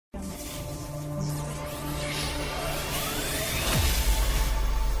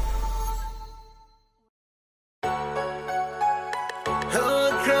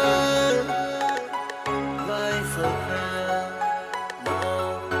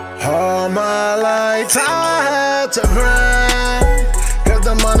All my life I had to grind, 'cause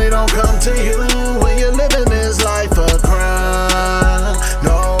the money don't come to you when you're living this life a crime.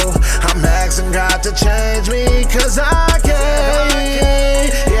 No, I'm asking God to change me, 'cause I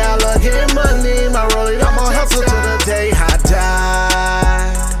can't. Yeah, I love getting money, my rollie, I'ma hustle to the day I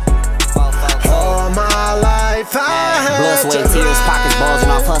die. All my life I blood, sweat, tears, pockets bulging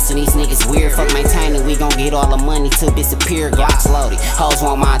off hustling. These niggas weird. Fuck maintaining, we gon' get all the money to disappear. Glocks loaded. Hoes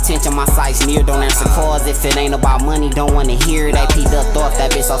want my attention, my sights near. Don't answer calls if it ain't about money. Don't wanna hear it. AP ducked off,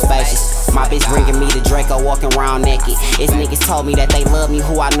 that bitch so spacious. My bitch bringing me the Draco, walking around naked. It's niggas told me that they love me,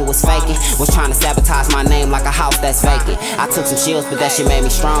 who I knew was faking. Was trying to sabotage my name like a house that's vacant. I took some chills, but that shit made me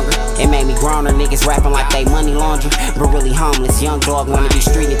stronger. It made me growner. Niggas rapping like they money laundry, but really homeless. Young dog wanna be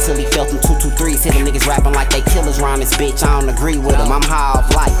street until he felt them 223s. Hit them niggas rapping like they killers round this bitch. I don't agree with them. I'm high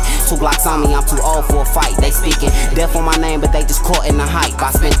off life. 2 Glocks on me, I'm too old for a fight. They speaking death on my name, but they just caught in the hype.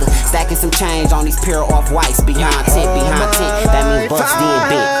 I spent the stacking some change on these pure off-whites. Behind tent, that means bust in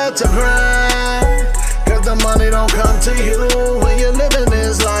big. to grind, 'cause the money don't come to you when you're living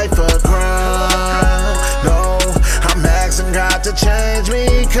this life a crime. No, I'm asking God to change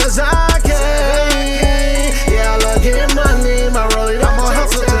me, 'cause I can't. Yeah, I love getting money, my rollie, I'ma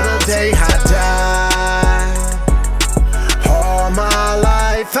hustle to the day I die. All my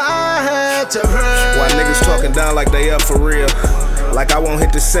life I had to grind. Why niggas talking down like they up for real? Like I won't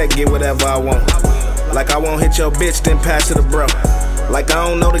hit the set, get whatever I want. Like I won't hit your bitch, then pass it to bro. Like I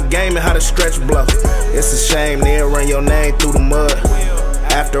don't know the game and how to stretch blow. It's a shame they'll run your name through the mud.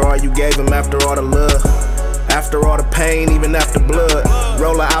 After all you gave them, after all the love, after all the pain, even after blood.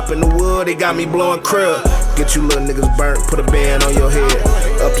 Roller up in the wood, they got me blowing crud. Get you little niggas burnt, put a band on your head.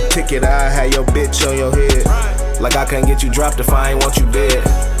 Up the ticket, I had your bitch on your head. Like I can't get you dropped if I ain't want you dead.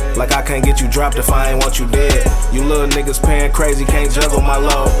 Like I can't get you dropped if I ain't want you dead. You little niggas paying crazy, can't juggle my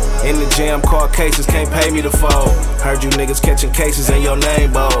load. In the jam, caught cases, can't pay me to fold. Heard you niggas catching cases in your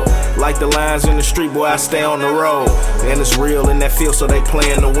name bold. Like the lines in the street, boy, I stay on the road. And it's real in that field, so they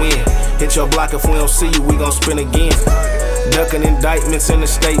playin' to win. Hit your block, if we don't see you, we gon' spin again. Ducking indictments in the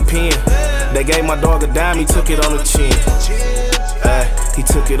state pen. They gave my dog a dime, he took it on the chin. He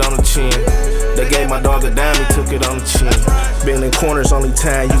took it on the chin. They gave my dog a dime, he took it on the chin. Been in corners, only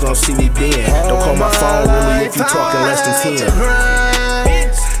time you gon' see me bend. Don't call my phone really if you talking less than 10.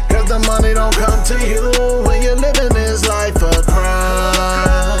 'Cause the money don't come to you when you're living this life a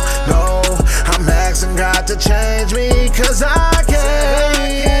crime. No, I'm asking God to change me, 'cause I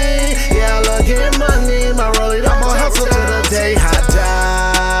can't. Yeah, I love getting money, my rollie, I'ma hustle to the day I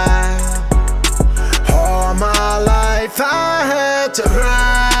die. All my life I had to grind.